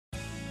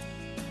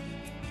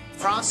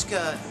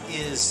Frasca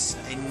is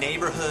a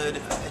neighborhood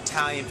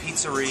Italian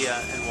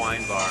pizzeria and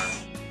wine bar.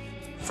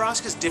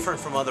 Frasca is different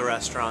from other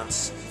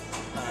restaurants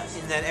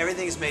in that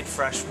everything is made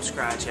fresh from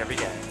scratch every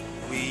day.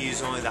 We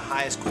use only the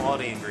highest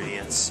quality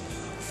ingredients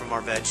from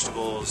our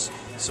vegetables,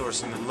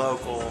 sourcing them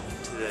local,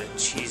 to the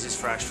cheeses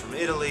fresh from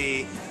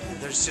Italy.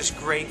 There's just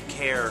great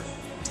care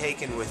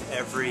taken with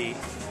every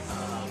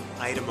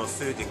item of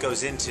food that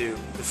goes into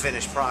the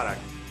finished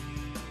product.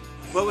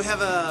 Well, we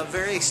have a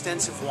very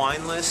extensive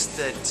wine list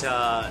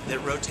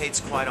that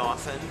rotates quite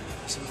often.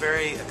 Some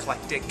very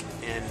eclectic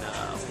and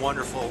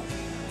wonderful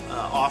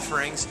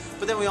offerings.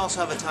 But then we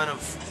also have a ton of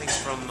things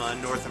from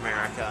North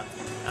America,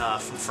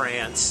 from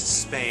France,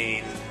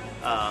 Spain,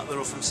 a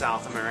little from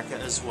South America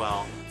as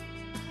well.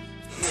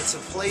 It's a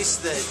place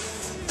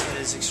that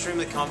is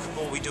extremely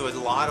comfortable. We do a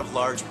lot of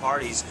large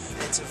parties.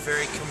 It's a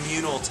very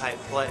communal type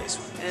place,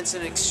 and it's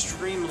an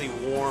extremely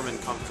warm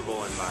and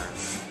comfortable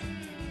environment.